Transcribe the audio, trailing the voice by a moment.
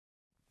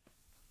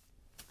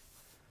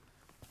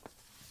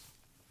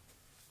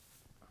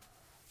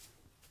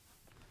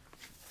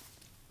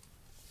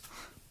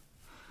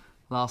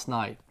last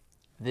night,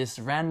 this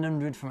random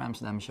dude from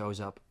Amsterdam shows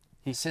up.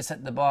 He sits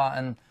at the bar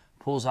and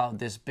pulls out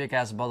this big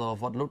ass bottle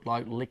of what looked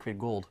like liquid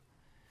gold.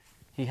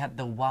 He had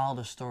the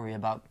wildest story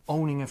about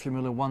owning a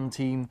Formula 1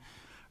 team,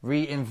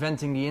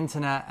 reinventing the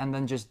internet, and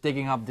then just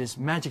digging up this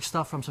magic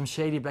stuff from some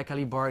shady back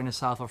alley bar in the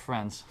south of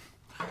France.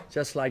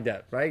 Just like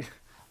that, right?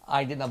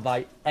 I did not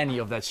buy any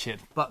of that shit.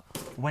 But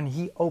when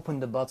he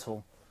opened the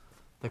bottle,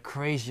 the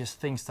craziest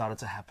things started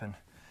to happen.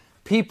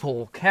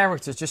 People,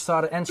 characters just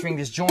started entering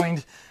this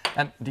joint.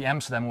 And the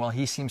Amsterdam, well,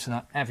 he seems to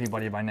know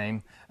everybody by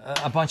name.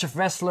 A bunch of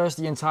wrestlers,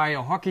 the entire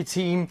hockey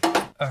team,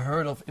 a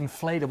herd of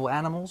inflatable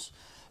animals,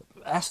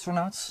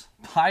 astronauts,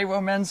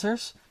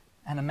 pyromancers,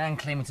 and a man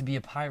claiming to be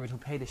a pirate who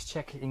paid his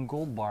check in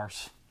gold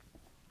bars.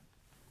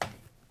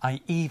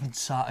 I even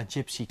saw a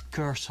gypsy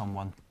curse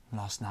someone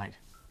last night.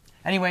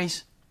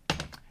 Anyways,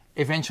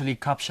 eventually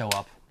cops show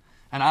up,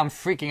 and I'm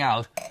freaking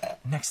out.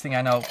 Next thing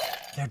I know,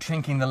 they're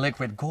drinking the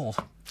liquid gold.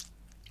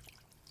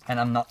 And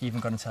I'm not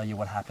even going to tell you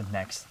what happened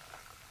next.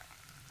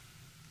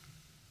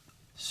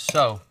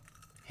 So,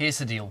 here's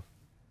the deal.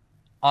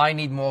 I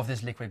need more of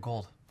this liquid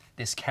gold,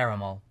 this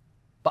caramel.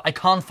 But I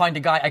can't find the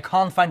guy, I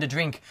can't find the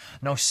drink.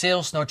 No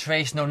sales, no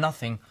trace, no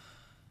nothing.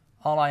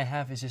 All I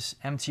have is this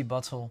empty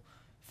bottle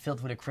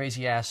filled with a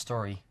crazy ass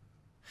story.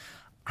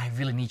 I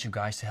really need you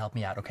guys to help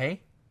me out,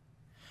 okay?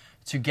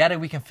 Together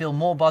we can fill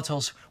more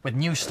bottles with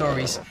new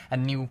stories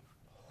and new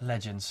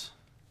legends.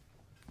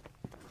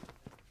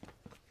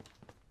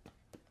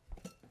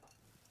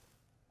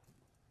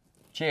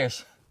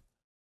 Cheers.